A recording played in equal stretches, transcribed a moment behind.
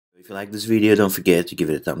If you like this video, don't forget to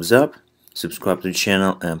give it a thumbs up, subscribe to the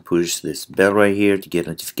channel, and push this bell right here to get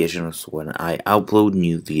notifications when I upload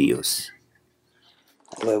new videos.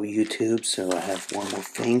 Hello YouTube, so I have one more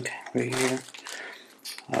thing right here.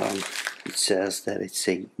 It says that it's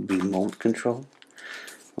a remote control,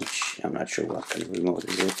 which I'm not sure what kind of remote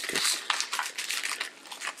is it, because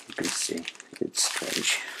you can see it's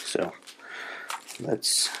strange. So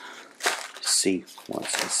let's see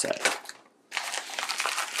what's inside.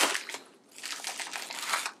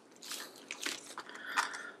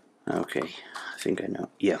 Okay, I think I know.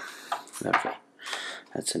 Yeah, okay.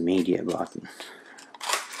 That's a media button.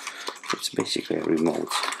 It's basically a remote.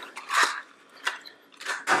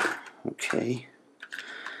 Okay,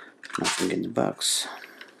 nothing in the box.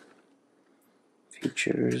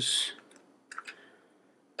 Features.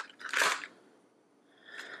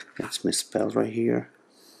 That's misspelled right here.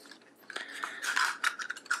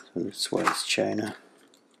 So that's why it's China.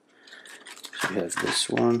 So we have this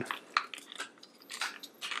one.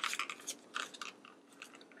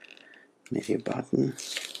 Media button.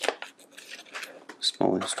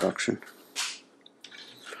 Small instruction.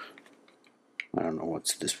 I don't know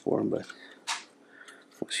what's this for, but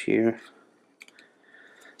it was here.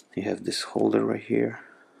 You have this holder right here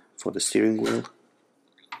for the steering wheel.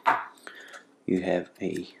 You have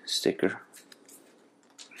a sticker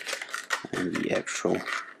and the actual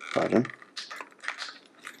button.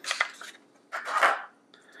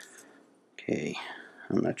 Okay,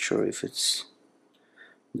 I'm not sure if it's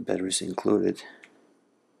the batteries included,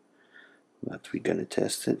 but we're gonna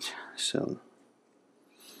test it. So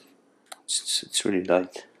it's really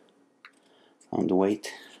light on the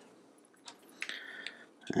weight,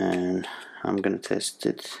 and I'm gonna test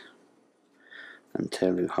it and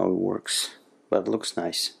tell you how it works. But it looks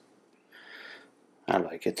nice. I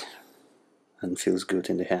like it, and feels good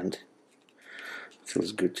in the hand.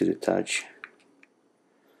 Feels good to the touch.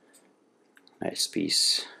 Nice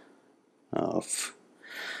piece of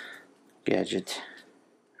gadget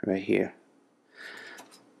right here.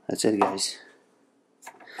 That's it, guys.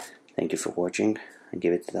 Thank you for watching, and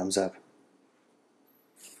give it a thumbs up.